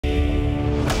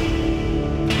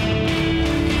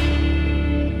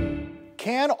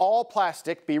Can all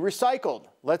plastic be recycled?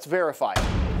 Let's verify.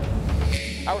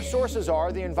 Our sources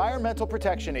are the Environmental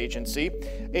Protection Agency,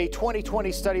 a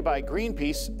 2020 study by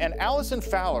Greenpeace, and Allison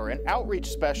Fowler, an outreach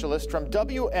specialist from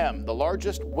WM, the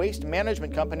largest waste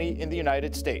management company in the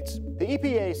United States. The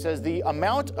EPA says the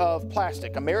amount of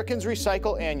plastic Americans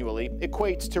recycle annually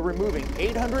equates to removing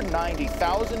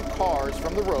 890,000 cars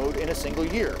from the road in a single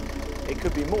year. It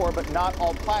could be more, but not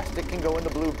all plastic can go in the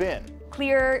blue bin.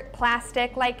 Clear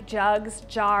plastic like jugs,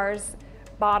 jars,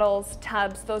 bottles,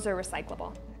 tubs, those are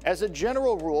recyclable. As a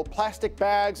general rule, plastic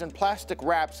bags and plastic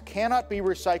wraps cannot be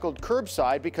recycled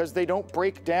curbside because they don't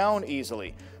break down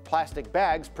easily. Plastic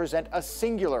bags present a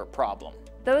singular problem.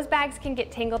 Those bags can get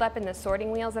tangled up in the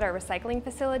sorting wheels at our recycling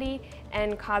facility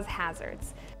and cause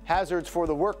hazards. Hazards for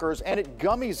the workers, and it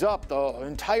gummies up the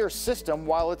entire system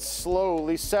while it's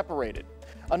slowly separated.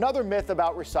 Another myth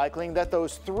about recycling, that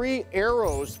those 3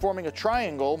 arrows forming a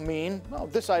triangle mean, well,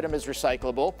 this item is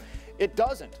recyclable. It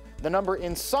doesn't. The number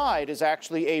inside is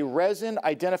actually a resin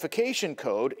identification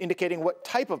code indicating what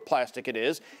type of plastic it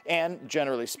is, and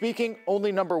generally speaking,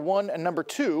 only number 1 and number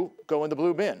 2 go in the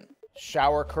blue bin.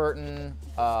 Shower curtain,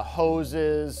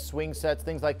 hoses, swing sets,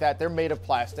 things like that, they're made of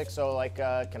plastic, so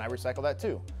can I recycle that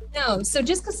too? No, so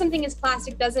just because something is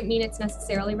plastic doesn't mean it's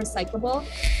necessarily recyclable.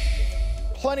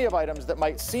 Plenty of items that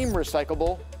might seem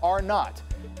recyclable are not,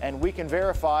 and we can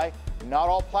verify not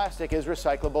all plastic is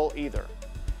recyclable either.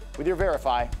 With your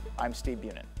Verify, I'm Steve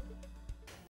Bunin.